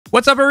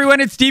What's up,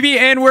 everyone? It's Stevie,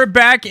 and we're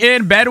back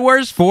in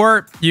BedWars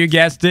for, you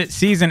guessed it,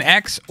 Season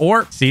X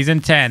or Season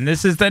 10.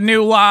 This is the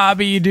new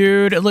lobby,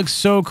 dude. It looks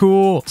so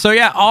cool. So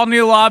yeah, all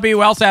new lobby.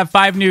 We also have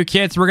 5 new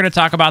kits. We're going to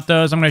talk about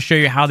those. I'm going to show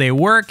you how they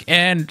work,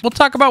 and we'll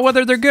talk about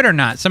whether they're good or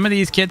not. Some of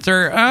these kits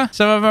are,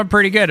 some of them are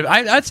pretty good.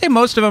 I'd say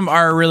most of them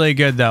are really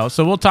good, though.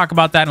 So we'll talk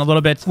about that in a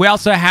little bit. We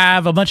also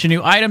have a bunch of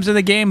new items in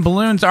the game.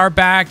 Balloons are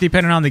back,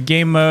 depending on the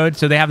game mode.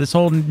 So they have this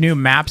whole new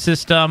map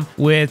system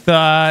with,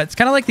 it's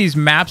kind of like these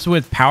maps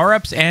with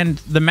power-ups, and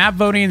the map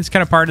voting is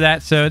kind of part of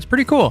that, so it's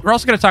pretty cool. We're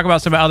also going to talk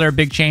about some other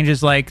big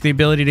changes, like the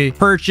ability to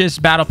purchase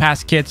battle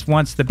pass kits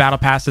once the battle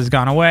pass has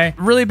gone away.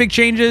 Really big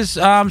changes.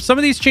 Some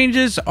of these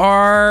changes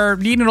are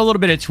needing a little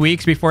bit of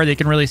tweaks before they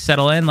can really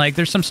settle in. Like,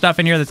 there's some stuff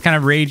in here that's kind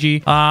of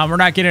ragey. We're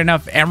not getting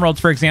enough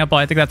emeralds, for example.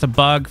 I think that's a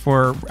bug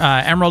for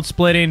emerald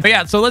splitting. But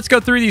yeah, so let's go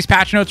through these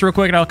patch notes real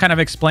quick, and I'll kind of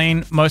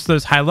explain most of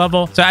those high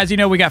level. So as you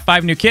know, we got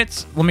 5 new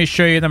kits. Let me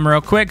show you them real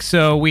quick.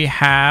 So we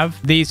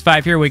have these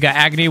 5 here. We got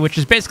Agni, which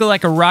is basically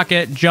like a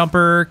rocket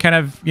jumper kind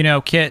of, you know,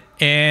 kit,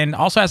 and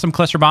also has some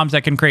cluster bombs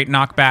that can create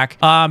knockback.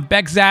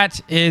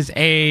 Bekzat is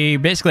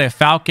basically a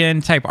falcon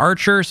type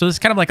archer, so this is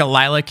kind of like a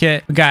Lila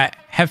kit. We got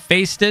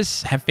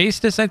Hephaestus,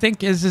 I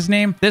think is his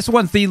name. This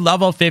one's the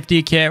level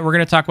 50 kit. We're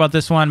going to talk about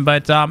this one,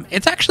 but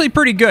it's actually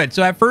pretty good.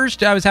 So at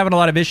first I was having a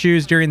lot of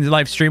issues during the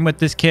live stream with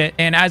this kit,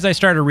 and as I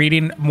started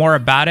reading more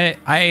about it,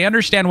 I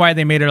understand why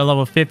they made it a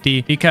level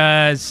 50,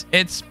 because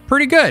it's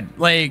pretty good.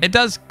 Like, it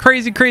does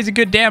crazy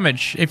good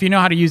damage if you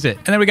know how to use it.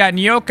 And then we got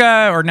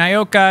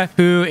Nyoka,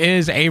 who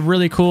is a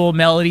really cool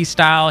Melody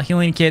style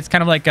healing kit. It's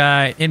kind of like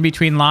in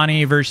between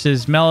Lonnie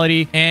versus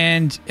Melody,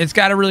 and it's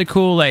got a really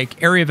cool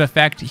like area of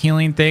effect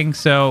healing thing.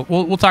 So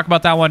we'll talk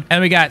about that one.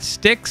 And we got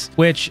Styx,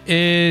 which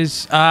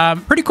is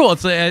pretty cool.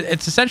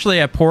 It's essentially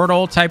a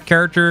portal type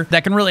character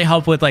that can really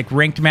help with like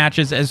ranked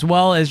matches, as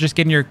well as just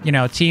getting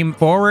your team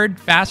forward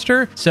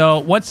faster. So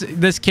once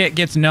this kit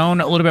gets known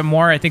a little bit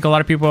more, I think a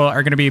lot of people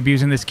are going to be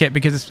abusing this kit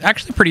because it's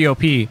actually pretty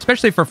OP,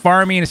 especially for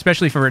farming,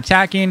 especially for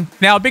attacking.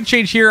 Now, a big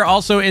change here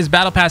also is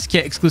battle pass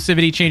kit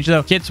exclusivity change,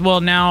 though. Kits will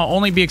now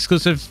only be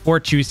exclusive for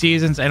 2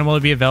 seasons and will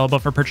be available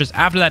for purchase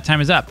after that time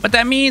is up. What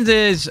that means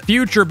is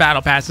future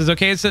battle passes.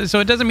 Okay, so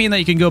it doesn't mean that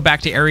you can go back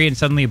to area and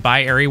suddenly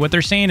buy area. What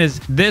they're saying is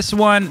this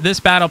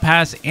battle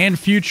pass and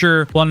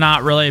future will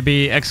not really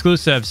be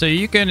exclusive. So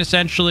you can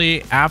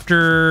essentially,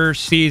 after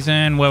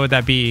season, what would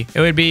that be? It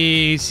would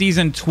be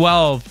season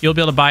 12. You'll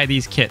be able to buy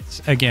these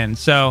kits again.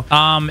 So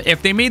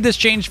if they made this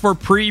change for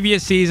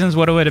previous seasons,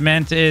 what it would have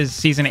meant is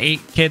season 8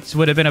 kits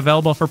would have been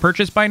available for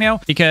purchase by now,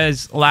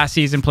 because last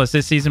season plus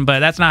this season.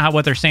 But that's not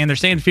what they're saying. They're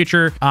saying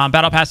future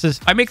battle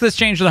passes. I make this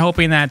change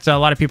hoping that a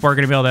lot of people are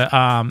going to be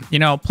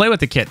able to play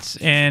with the kits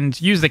and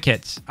use the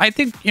kits. I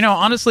think,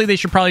 honestly, they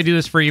should probably do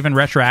this for even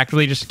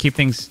retroactively, just to keep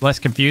things less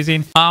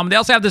confusing. They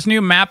also have this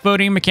new map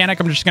voting mechanic.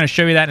 I'm just going to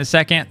show you that in a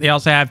second. They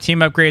also have team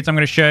upgrades I'm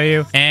going to show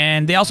you,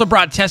 and they also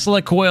brought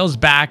Tesla coils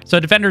back, so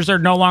defenders are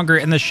no longer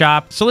in the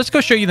shop. So let's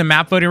go show you the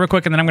map voting real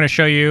quick, and then I'm going to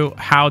show you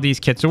how these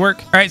kits work.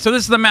 All right, so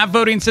this is the map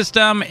voting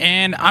system,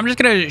 and I'm just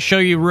going to show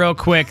you real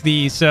quick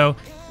these. So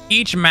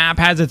each map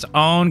has its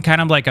own kind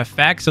of like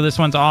effect. So this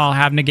one's all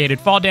have negated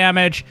fall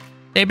damage.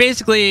 They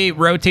basically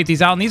rotate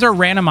these out, and these are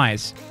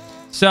randomized.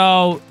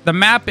 So the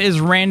map is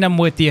random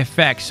with the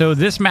effect. So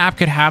this map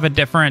could have a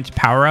different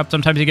power up.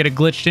 Sometimes you get a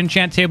glitched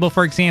enchant table,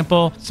 for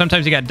example.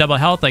 Sometimes you got double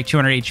health, like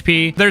 200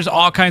 HP. There's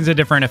all kinds of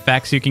different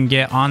effects you can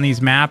get on these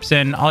maps.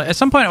 And at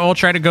some point, we'll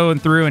try to go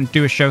through and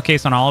do a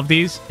showcase on all of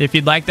these. If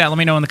you'd like that, let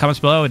me know in the comments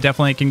below. It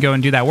definitely can go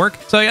and do that work.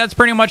 So yeah, that's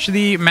pretty much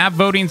the map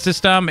voting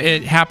system.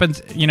 It happens,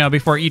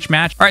 before each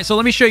match. All right, so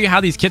let me show you how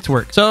these kits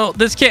work. So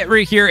this kit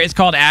right here is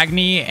called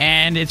Agni,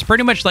 and it's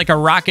pretty much like a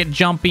rocket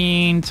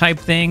jumping type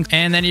thing.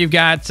 And then you've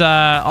got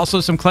also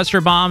some cluster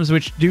bombs,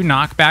 which do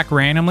knock back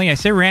randomly. I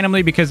say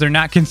randomly because they're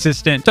not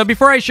consistent. So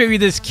before I show you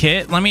this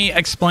kit, let me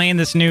explain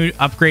this new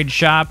upgrade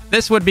shop.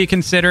 This would be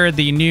considered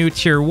the new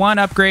tier 1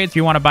 upgrade. If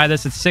you want to buy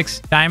this, it's 6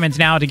 diamonds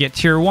now to get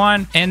tier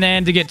 1. And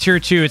then to get tier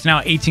 2, it's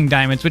now 18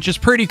 diamonds, which is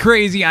pretty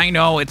crazy. I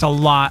know, it's a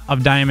lot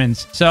of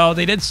diamonds. So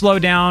they did slow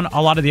down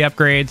a lot of the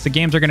upgrades. The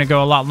games are going to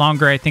go a lot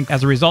longer, I think,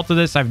 as a result of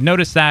this. I've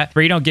noticed that,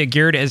 where you don't get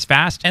geared as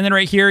fast. And then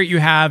right here, you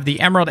have the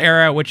Emerald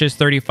era, which is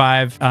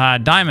 35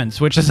 diamonds,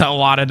 which is a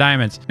lot of diamonds.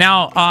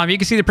 Now, you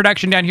can see the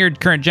production down here.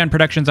 Current gen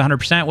production is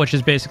 100%, which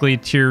is basically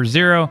tier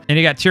 0. And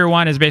you got tier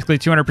 1 is basically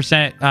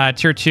 200%.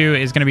 Tier 2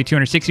 is going to be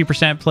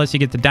 260%, plus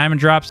you get the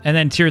diamond drops. And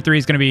then tier 3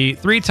 is going to be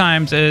 3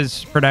 times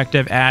as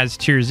productive as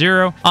tier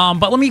 0.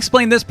 But let me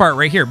explain this part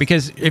right here,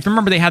 because if you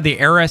remember, they had the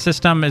era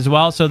system as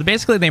well. So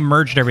basically, they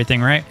merged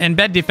everything, right? And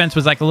bed defense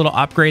was like a little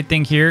upgrade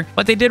thing here.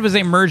 What they did was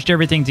they merged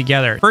everything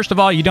together. First of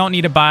all, you don't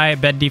need to buy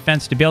bed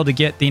defense to be able to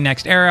get the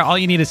next era. All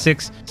you need is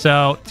 6.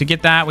 So to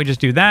get that, we just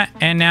do that.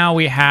 And now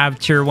we have have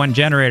tier 1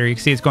 generator. You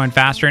can see it's going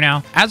faster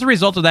now. As a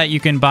result of that, you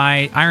can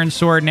buy iron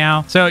sword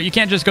now. So you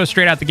can't just go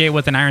straight out the gate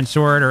with an iron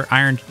sword or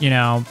iron,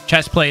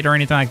 chest plate or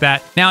anything like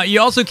that. Now, you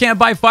also can't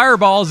buy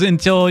fireballs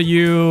until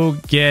you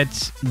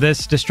get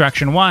this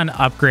Destruction 1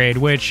 upgrade,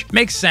 which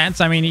makes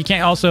sense. I mean, you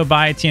can't also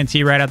buy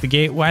TNT right out the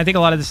gate. Well, I think a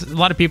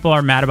lot of people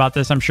are mad about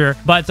this, I'm sure.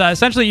 But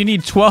essentially, you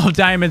need 12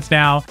 diamonds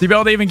now to be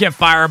able to even get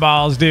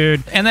fireballs,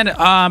 dude. And then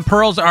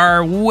pearls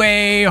are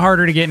way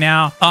harder to get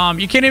now.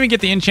 You can't even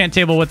get the enchant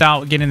table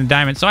without getting the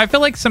diamonds. So I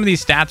feel like some of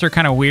these stats are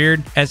kind of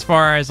weird as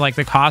far as like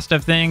the cost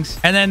of things.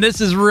 And then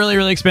this is really,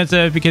 really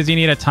expensive because you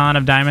need a ton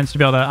of diamonds to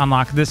be able to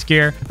unlock this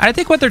gear. I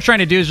think what they're trying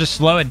to do is just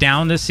slow it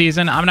down this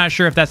season. I'm not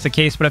sure if that's the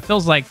case, but it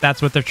feels like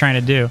that's what they're trying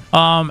to do.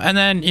 And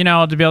then,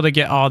 to be able to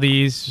get all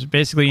these,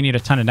 basically you need a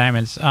ton of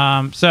diamonds.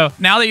 So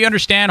now that you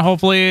understand,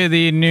 hopefully,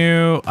 the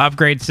new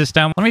upgrade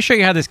system, let me show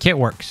you how this kit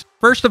works.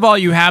 First of all,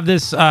 you have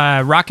this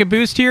rocket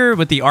boost here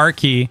with the R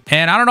key.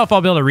 And I don't know if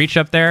I'll be able to reach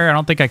up there. I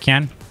don't think I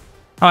can.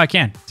 Oh, I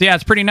can. So yeah,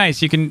 it's pretty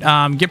nice. You can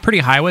get pretty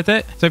high with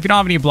it. So if you don't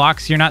have any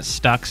blocks, you're not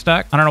stuck.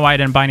 I don't know why I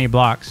didn't buy any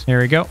blocks.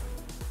 Here we go.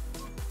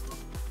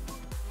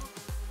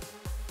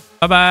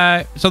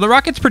 Bye-bye. So the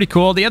rocket's pretty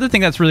cool. The other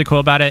thing that's really cool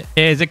about it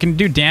is it can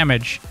do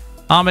damage.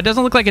 It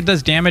doesn't look like it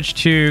does damage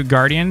to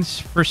guardians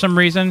for some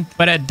reason,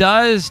 but it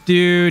does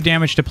do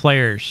damage to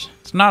players.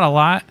 It's not a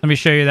lot. Let me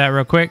show you that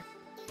real quick.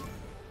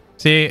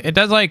 See, it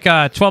does like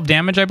 12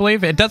 damage, I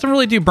believe. It doesn't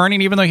really do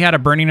burning, even though he had a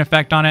burning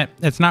effect on it.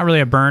 It's not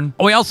really a burn.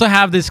 We also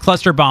have this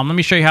cluster bomb. Let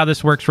me show you how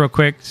this works real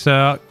quick.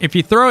 So if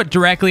you throw it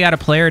directly at a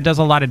player, it does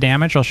a lot of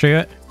damage. I'll show you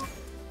it.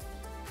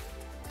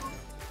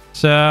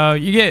 So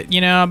you get,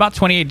 about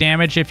 28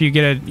 damage if you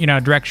get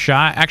a, direct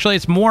shot. Actually,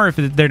 it's more if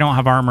they don't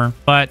have armor.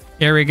 But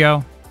here we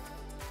go.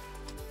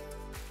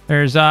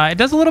 There's, it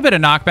does a little bit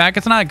of knockback.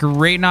 It's not a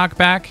great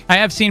knockback. I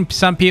have seen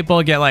some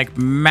people get like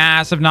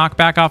massive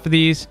knockback off of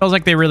these. Feels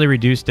like they really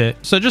reduced it.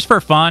 So just for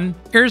fun,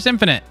 here's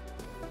infinite.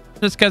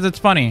 Just because it's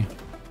funny.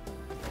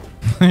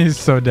 He's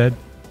so dead.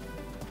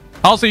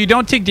 Also, you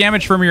don't take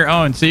damage from your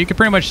own, so you can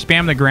pretty much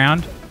spam the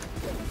ground.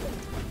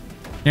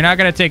 You're not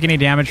going to take any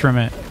damage from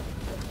it.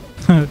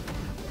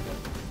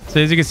 So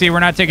as you can see,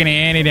 we're not taking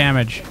any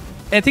damage.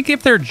 I think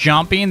if they're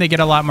jumping, they get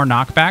a lot more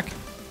knockback.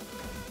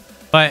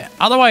 But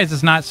otherwise,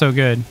 it's not so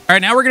good. All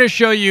right, now we're going to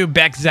show you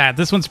Bekzat.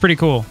 This one's pretty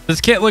cool.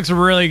 This kit looks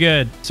really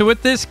good. So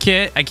with this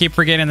kit, I keep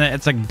forgetting that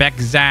it's like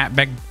Bekzat,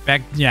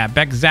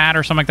 Bekzat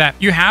or something like that.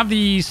 You have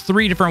these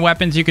 3 different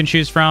weapons you can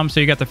choose from. So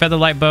you got the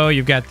Featherlight Bow,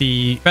 you've got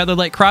the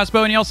Featherlight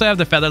Crossbow, and you also have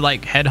the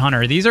Featherlight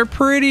Headhunter. These are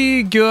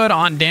pretty good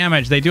on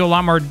damage. They do a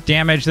lot more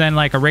damage than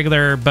like a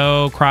regular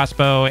bow,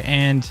 crossbow,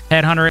 and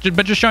Headhunter.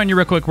 But just showing you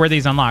real quick where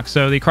these unlock.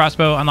 So the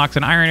crossbow unlocks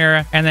an Iron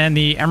Era, and then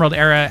the Emerald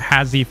Era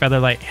has the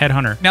Featherlight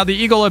Headhunter. Now the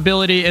Eagle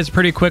ability is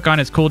pretty quick on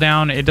its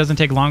cooldown. It doesn't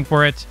take long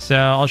for it, so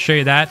I'll show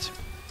you that.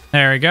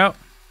 There we go.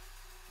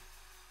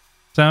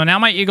 So now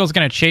my eagle's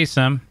going to chase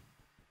him,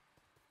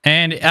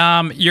 and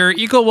your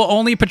eagle will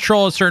only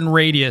patrol a certain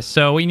radius.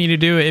 So what you need to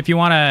do, if you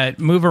want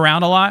to move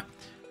around a lot,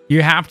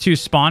 you have to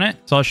spawn it.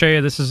 So I'll show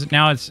you. This is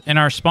now, it's in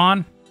our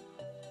spawn.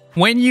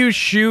 When you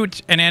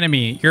shoot an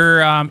enemy,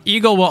 your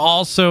eagle will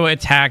also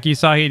attack. You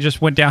saw he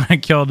just went down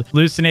and killed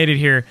Hallucinated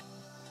here.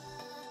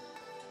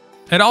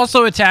 It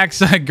also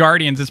attacks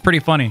guardians. It's pretty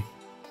funny.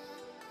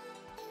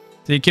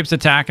 So he keeps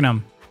attacking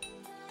them.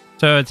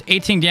 So it's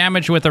 18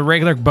 damage with a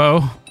regular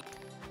bow.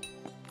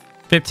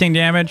 15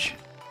 damage.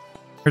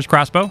 Here's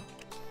crossbow.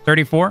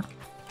 34.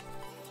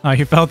 Oh,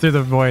 he fell through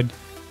the void.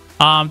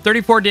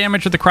 34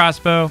 damage with the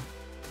crossbow.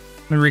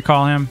 Let me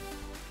recall him.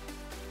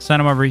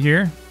 Send him over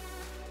here.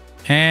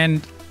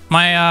 And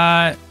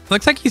my,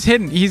 looks like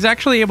he's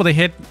actually able to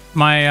hit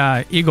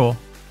my eagle.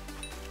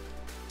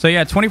 So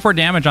yeah, 24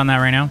 damage on that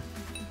right now.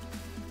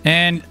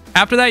 And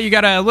after that, you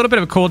got a little bit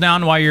of a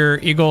cooldown while your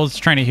eagle's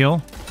trying to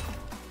heal.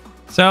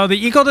 So the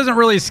eagle doesn't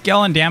really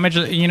scale in damage,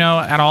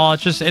 at all.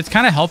 It's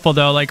kind of helpful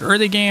though. Like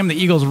early game, the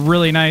eagle's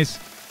really nice.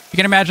 You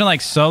can imagine like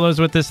solos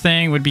with this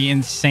thing would be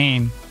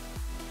insane.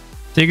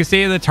 So you can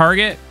see the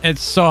target.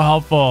 It's so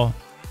helpful.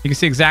 You can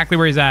see exactly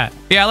where he's at.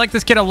 Yeah, I like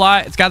this kit a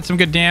lot. It's got some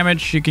good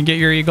damage. You can get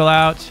your eagle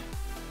out.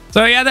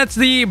 So yeah, that's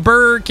the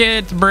Briz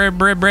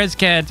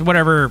kit,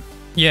 whatever.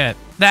 Yeah,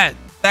 that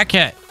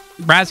kit.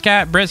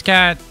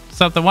 Briz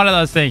something, one of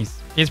those things.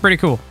 It's pretty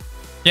cool.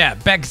 Yeah,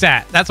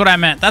 Bekzat. That's what I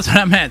meant.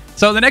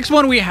 So the next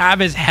one we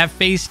have is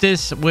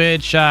Hephaestus,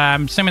 which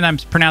I'm assuming I'm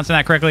pronouncing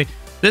that correctly.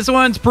 This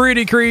one's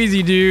pretty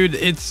crazy, dude.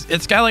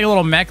 It's got like a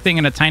little mech thing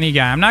and a tiny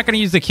guy. I'm not going to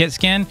use the kit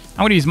skin. I'm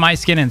going to use my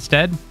skin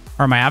instead,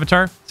 or my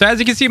avatar. So as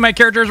you can see, my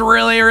character is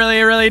really,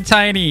 really, really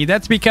tiny.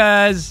 That's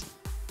because,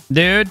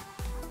 dude,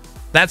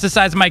 that's the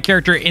size of my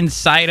character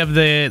inside of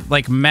the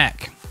like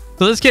mech.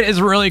 So this kit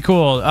is really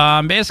cool.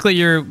 Basically,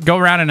 you go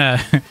around in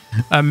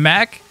a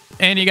mech,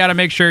 and you got to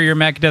make sure your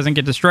mech doesn't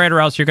get destroyed, or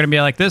else you're going to be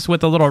like this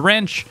with a little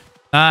wrench,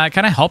 kind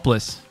of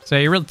helpless. So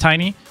you're real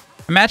tiny.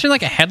 Imagine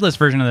like a headless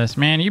version of this,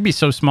 man. You'd be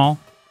so small.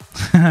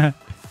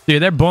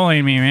 Dude, they're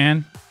bullying me,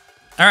 man.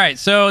 All right,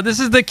 so this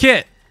is the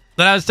kit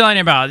that I was telling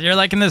you about. You're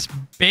like in this,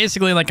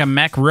 basically like a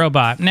mech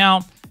robot.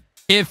 Now,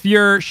 If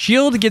your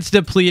shield gets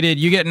depleted,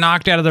 you get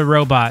knocked out of the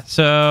robot.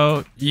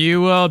 So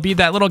you will be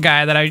that little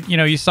guy that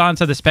you saw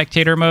inside the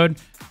spectator mode,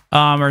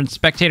 or in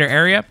spectator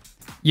area.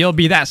 You'll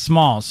be that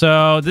small.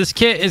 So this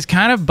kit is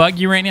kind of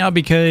buggy right now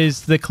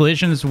because the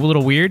collision is a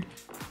little weird.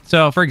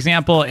 So for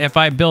example, if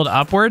I build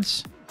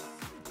upwards,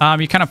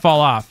 you kind of fall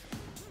off.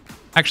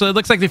 Actually, it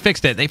looks like they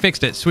fixed it. They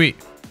fixed it. Sweet.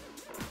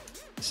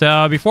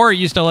 So before it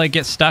used to like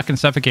get stuck and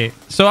suffocate.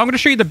 So I'm going to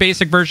show you the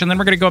basic version. Then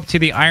we're going to go up to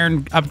the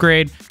iron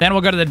upgrade. Then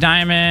we'll go to the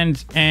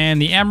diamond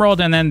and the emerald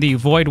and then the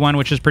void one,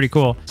 which is pretty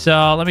cool.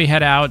 So let me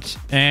head out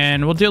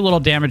and we'll do a little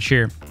damage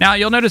here. Now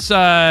you'll notice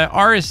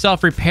R is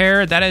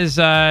self-repair. That is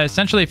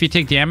essentially if you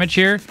take damage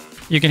here,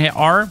 you can hit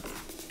R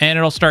and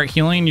it'll start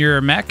healing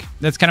your mech.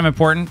 That's kind of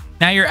important.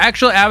 Now your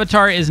actual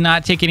avatar is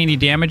not taking any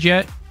damage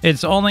yet.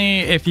 It's only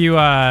if you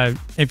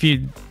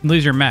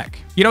lose your mech.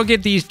 You don't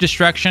get these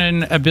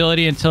destruction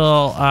ability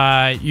until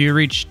you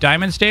reach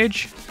diamond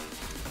stage.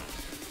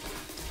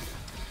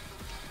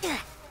 So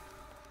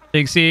you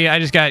can see I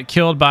just got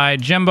killed by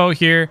Jimbo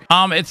here.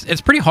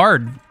 It's pretty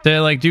hard to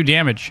like do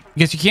damage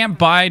because you can't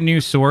buy new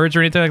swords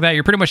or anything like that.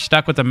 You're pretty much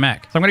stuck with the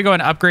mech. So I'm gonna go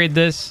and upgrade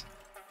this.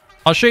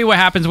 I'll show you what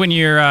happens when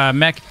your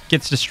mech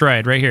gets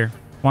destroyed right here.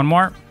 One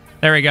more.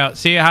 There we go.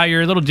 See how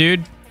your little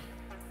dude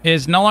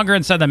is no longer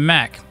inside the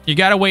mech. You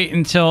gotta wait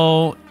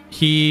until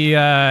he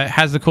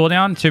has the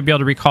cooldown to be able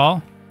to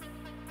recall.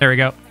 There we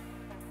go.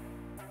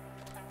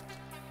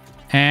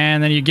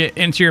 And then you get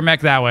into your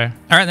mech that way.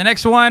 All right, the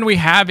next one we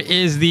have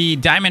is the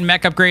diamond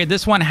mech upgrade.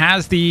 This one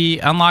has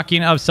the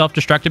unlocking of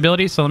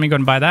self-destructibility. So let me go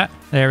and buy that.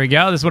 There we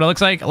go. This is what it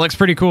looks like. It looks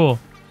pretty cool.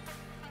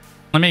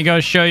 Let me go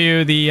show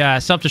you the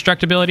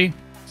self-destructibility.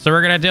 So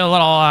we're gonna do a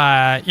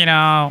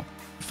little,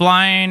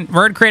 flying.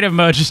 We're in creative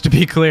mode just to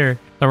be clear.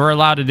 So we're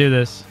allowed to do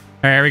this.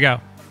 All right, here we go.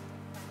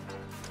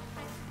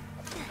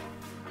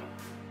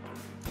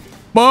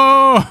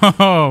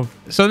 Whoa!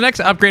 So the next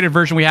upgraded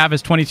version we have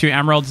is 22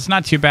 emeralds. It's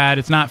not too bad.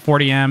 It's not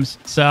 40 M's.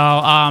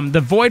 So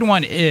the void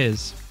one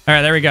is. All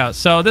right, there we go.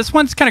 So this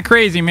one's kind of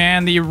crazy,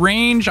 man. The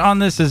range on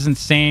this is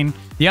insane.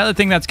 The other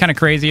thing that's kind of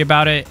crazy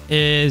about it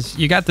is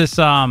you got this,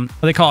 what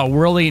they call a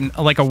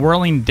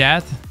whirling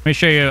death. Let me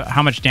show you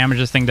how much damage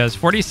this thing does.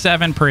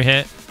 47 per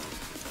hit.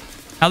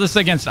 Now this is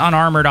against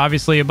unarmored,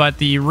 obviously, but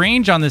the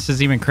range on this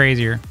is even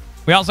crazier.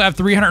 We also have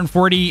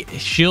 340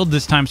 shield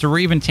this time, so we're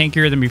even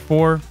tankier than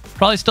before.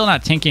 Probably still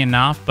not tanky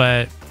enough,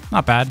 but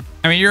not bad.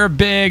 I mean, you're a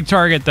big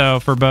target, though,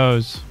 for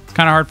bows. It's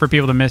kind of hard for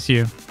people to miss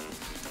you.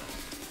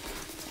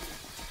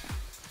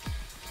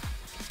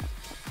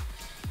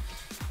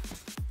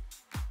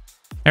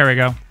 There we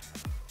go.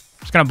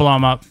 Just gonna blow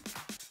him up.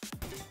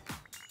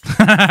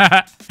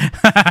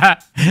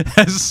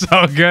 That's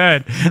so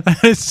good. That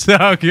is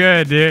so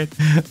good, dude.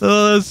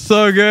 Oh, that's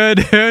so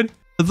good, dude.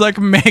 It's like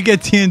mega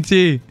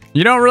TNT.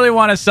 You don't really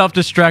want to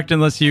self-destruct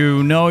unless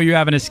you know you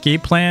have an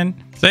escape plan.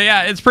 So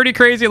yeah, it's pretty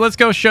crazy. Let's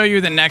go show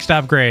you the next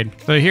upgrade.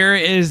 So here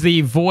is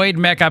the Void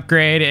Mech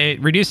upgrade.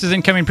 It reduces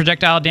incoming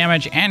projectile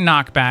damage and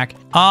knockback.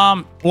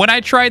 When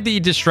I tried the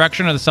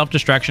destruction or the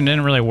self-destruction, it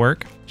didn't really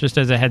work, just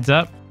as a heads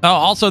up. Oh,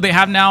 also they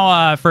have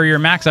now for your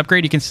max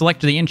upgrade, you can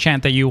select the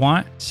enchant that you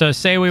want. So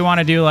say we want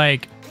to do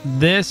like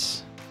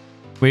this,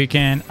 we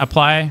can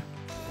apply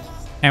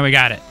and we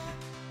got it.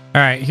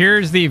 All right,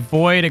 here's the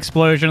Void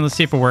Explosion. Let's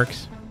see if it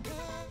works.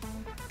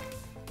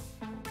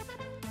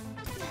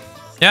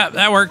 Yeah,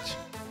 that worked.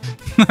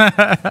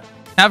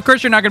 Now, of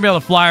course, you're not going to be able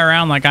to fly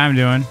around like I'm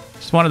doing.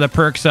 It's one of the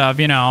perks of,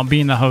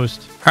 being the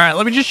host. All right,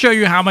 let me just show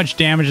you how much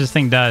damage this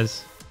thing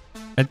does.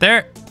 Right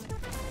there.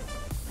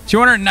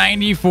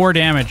 294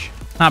 damage.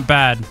 Not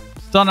bad.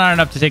 Still not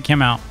enough to take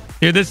him out.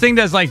 Dude, this thing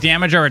does like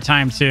damage over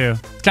time too.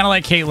 It's kind of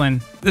like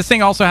Caitlyn. This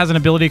thing also has an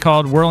ability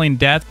called Whirling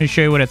Death. Let me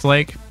show you what it's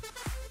like.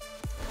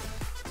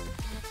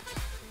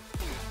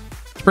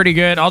 It's pretty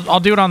good. I'll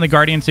do it on the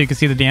Guardian so you can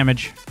see the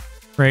damage.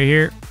 Right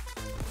here.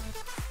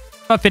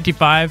 About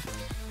 55.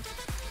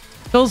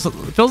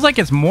 Feels like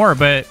it's more,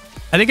 but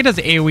I think it does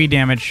AoE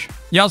damage.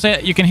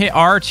 You can hit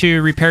R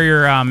to repair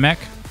your mech.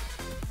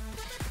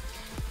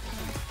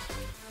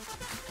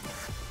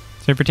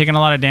 So if you're taking a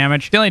lot of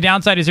damage. The only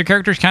downside is your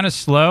character's kind of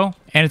slow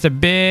and it's a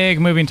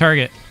big moving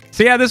target.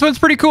 So yeah, this one's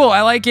pretty cool.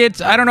 I like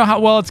it. I don't know how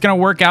well it's going to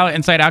work out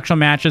inside actual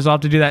matches. I'll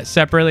have to do that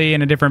separately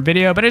in a different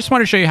video, but I just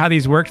want to show you how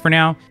these worked for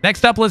now.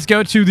 Next up, let's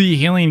go to the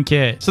healing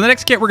kit. So the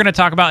next kit we're going to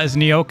talk about is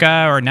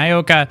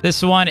Nyoka.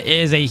 This one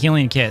is a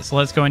healing kit. So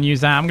let's go and use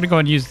that. I'm going to go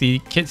and use the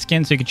kit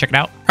skin so you can check it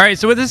out. All right,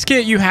 so with this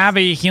kit, you have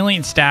a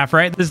healing staff,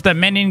 right? This is the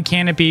Mending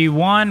Canopy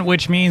 1,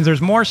 which means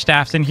there's more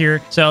staffs in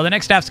here. So the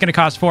next staff's going to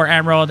cost 4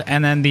 emerald,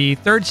 and then the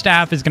third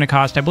staff is going to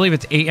cost, I believe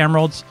it's 8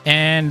 emeralds.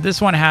 And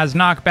this one has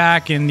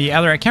knockback, and the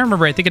other, I can't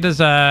remember. I think it does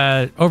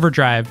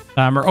overdrive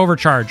or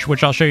overcharge,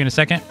 which I'll show you in a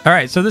second. All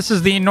right, so this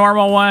is the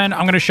normal one.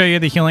 I'm going to show you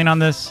the healing on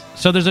this.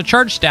 So there's a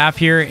charge staff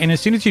here, and as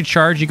soon as you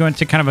charge, you go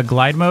into kind of a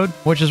glide mode,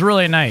 which is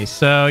really nice.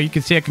 So you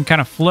can see I can kind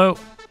of float.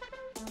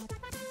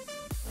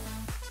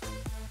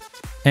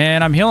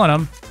 And I'm healing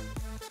them.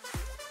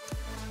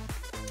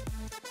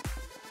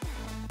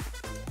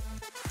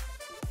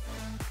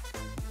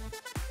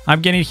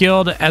 I'm getting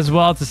healed as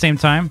well at the same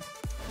time.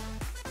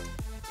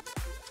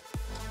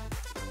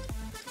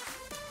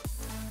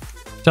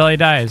 until he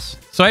dies.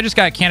 So I just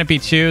got Canopy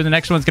 2. The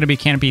next one's going to be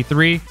Canopy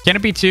 3.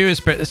 Canopy 2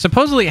 is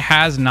supposedly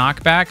has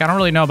knockback. I don't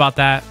really know about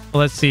that. But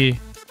let's see.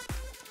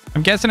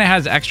 I'm guessing it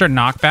has extra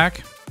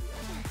knockback.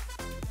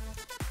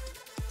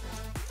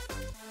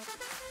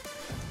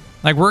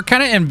 Like, we're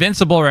kind of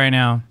invincible right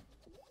now.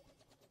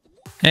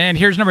 And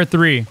here's number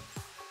 3.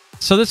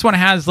 So this one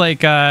has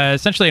like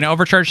essentially an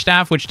overcharge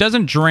staff, which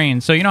doesn't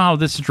drain. So you know how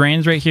this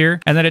drains right here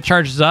and then it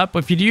charges up.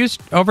 If you use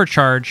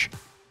overcharge,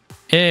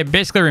 it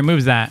basically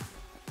removes that.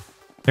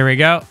 There we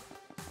go.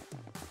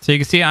 So you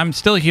can see I'm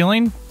still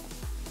healing.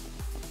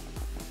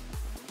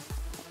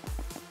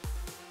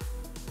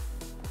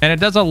 And it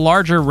does a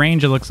larger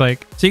range, it looks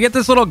like. So you get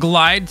this little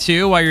glide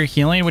too while you're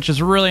healing, which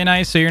is really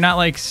nice. So you're not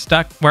like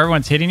stuck where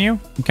everyone's hitting you.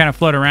 You kind of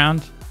float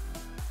around.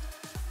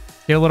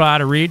 Get a little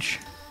out of reach.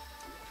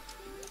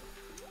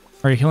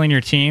 Or you're healing your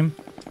team.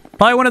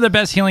 Probably one of the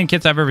best healing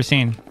kits I've ever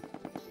seen.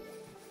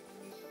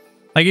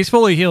 Like, he's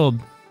fully healed.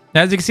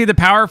 As you can see, the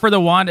power for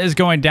the wand is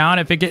going down.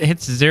 If it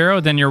hits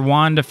 0, then your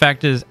wand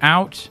effect is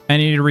out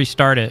and you need to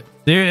restart it.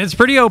 Dude, it's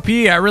pretty OP.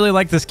 I really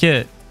like this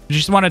kit. You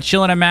just want to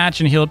chill in a match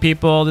and heal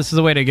people. This is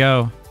the way to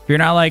go. If you're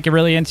not like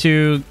really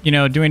into, you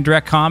know, doing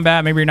direct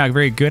combat, maybe you're not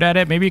very good at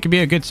it, maybe it could be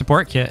a good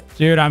support kit.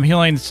 Dude, I'm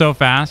healing so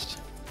fast.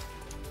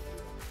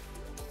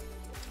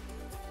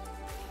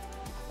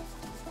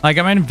 Like,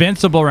 I'm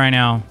invincible right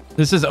now.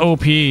 This is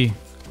OP.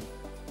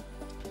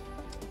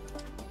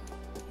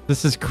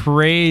 This is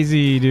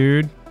crazy,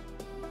 dude.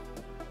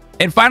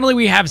 And finally,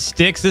 we have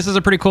Styx. This is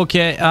a pretty cool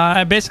kit.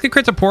 It basically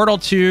creates a portal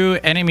to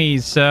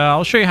enemies. So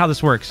I'll show you how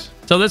this works.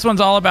 So this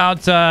one's all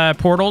about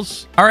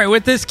portals. All right,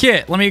 with this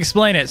kit, let me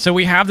explain it. So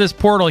we have this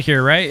portal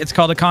here, right? It's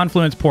called a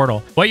confluence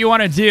portal. What you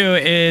want to do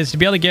is to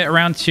be able to get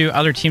around to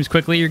other teams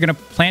quickly, you're going to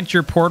plant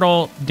your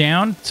portal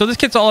down. So this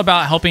kit's all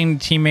about helping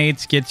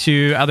teammates get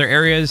to other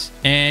areas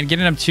and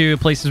getting them to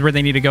places where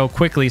they need to go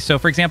quickly. So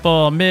for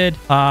example, mid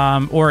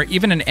or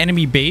even an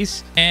enemy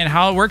base. And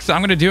how it works,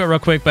 I'm going to do it real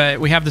quick, but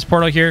we have this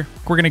portal here.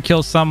 We're going to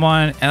kill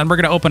someone and then we're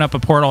going to open up a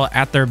portal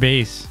at their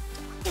base.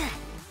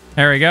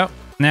 There we go.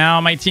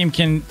 Now my team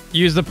can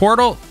use the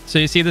portal. So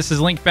you see this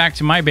is linked back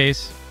to my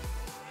base.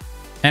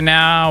 And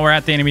now we're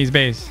at the enemy's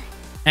base.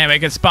 And we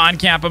can spawn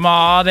camp them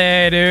all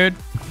day,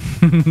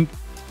 dude.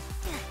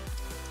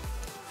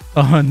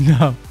 Oh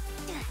no.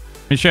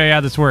 Let me show you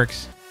how this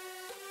works.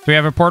 So we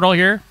have a portal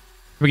here.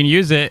 We can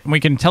use it and we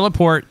can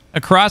teleport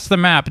across the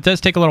map. It does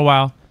take a little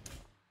while.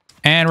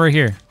 And we're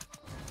here.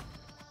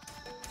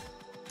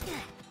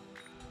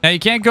 Now you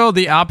can't go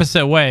the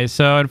opposite way.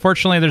 So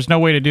unfortunately, there's no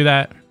way to do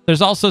that.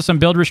 There's also some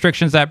build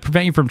restrictions that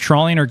prevent you from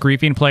trolling or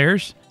griefing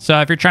players. So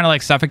if you're trying to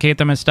like suffocate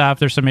them and stuff,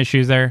 there's some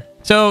issues there.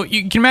 So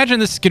you can imagine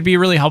this could be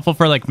really helpful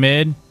for like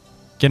mid,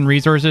 getting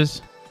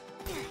resources.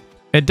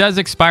 It does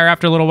expire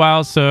after a little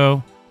while,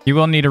 so you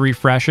will need to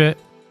refresh it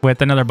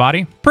with another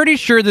body. Pretty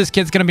sure this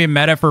kit's going to be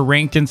meta for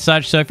ranked and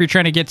such. So if you're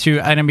trying to get to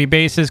enemy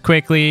bases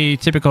quickly,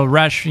 typical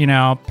rush, you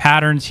know,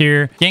 patterns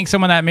here, gank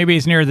someone that maybe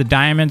is near the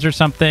diamonds or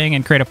something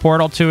and create a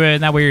portal to it.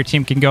 And that way your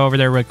team can go over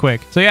there real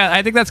quick. So yeah,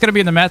 I think that's going to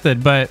be the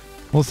method, but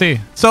we'll see.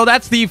 So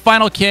that's the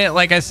final kit,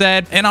 like I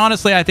said. And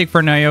honestly, I think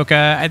for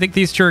Nyoka, I think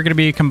these two are going to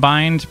be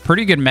combined.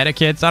 Pretty good meta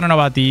kits. I don't know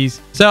about these.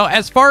 So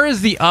as far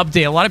as the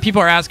update, a lot of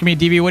people are asking me,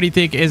 DB, what do you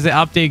think? Is the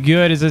update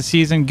good? Is the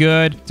season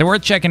good? Is it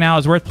worth checking out?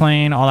 Is it worth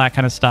playing? All that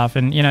kind of stuff.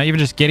 And, you know, even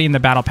just getting the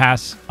battle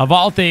pass. Of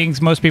all things,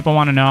 most people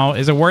want to know,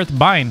 is it worth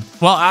buying?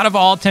 Well, out of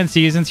all 10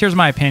 seasons, here's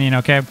my opinion,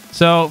 okay?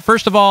 So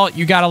first of all,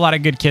 you got a lot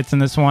of good kits in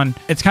this one.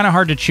 It's kind of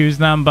hard to choose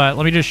them, but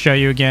let me just show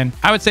you again.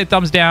 I would say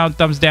thumbs down,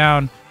 thumbs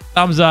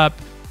up,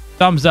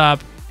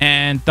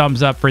 and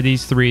thumbs up for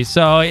these three.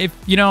 So if,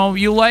 you know,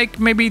 you like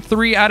maybe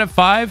 3 out of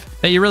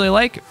 5 that you really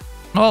like,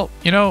 well,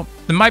 you know,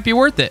 it might be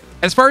worth it.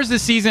 As far as the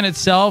season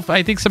itself,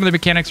 I think some of the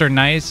mechanics are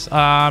nice.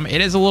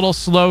 It is a little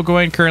slow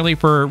going currently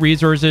for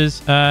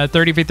resources.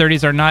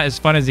 30v30s are not as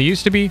fun as they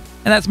used to be.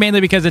 And that's mainly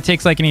because it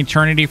takes like an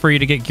eternity for you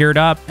to get geared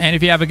up. And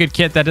if you have a good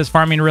kit that does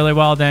farming really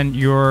well, then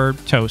you're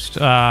toast.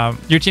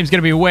 Your team's going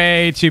to be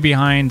way too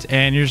behind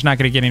and you're just not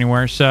going to get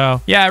anywhere.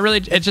 So yeah,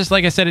 it's just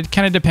like I said, it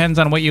kind of depends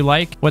on what you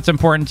like, what's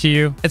important to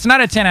you. It's not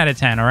a 10 out of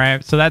 10, all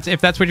right? So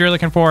if that's what you're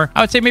looking for,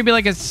 I would say maybe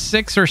like a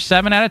 6 or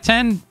 7 out of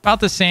 10,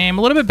 about the same,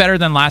 a little bit better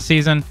than last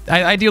season.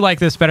 I do like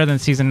this better than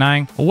season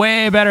 9,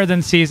 way better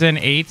than season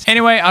 8.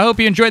 Anyway, I hope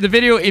you enjoyed the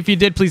video. If you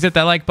did, please hit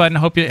that like button. I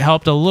hope it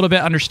helped a little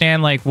bit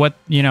understand like what,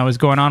 you know, is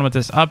going on with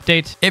this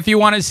update. If you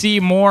want to see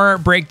more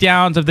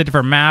breakdowns of the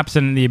different maps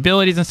and the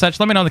abilities and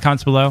such, let me know in the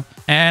comments below.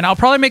 And I'll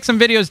probably make some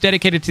videos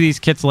dedicated to these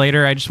kits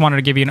later. I just wanted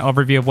to give you an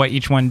overview of what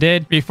each one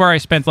did before I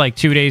spent like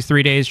 2 days,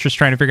 3 days just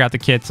trying to figure out the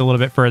kits a little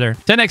bit further.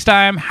 Till next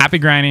time, happy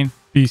grinding.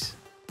 Peace.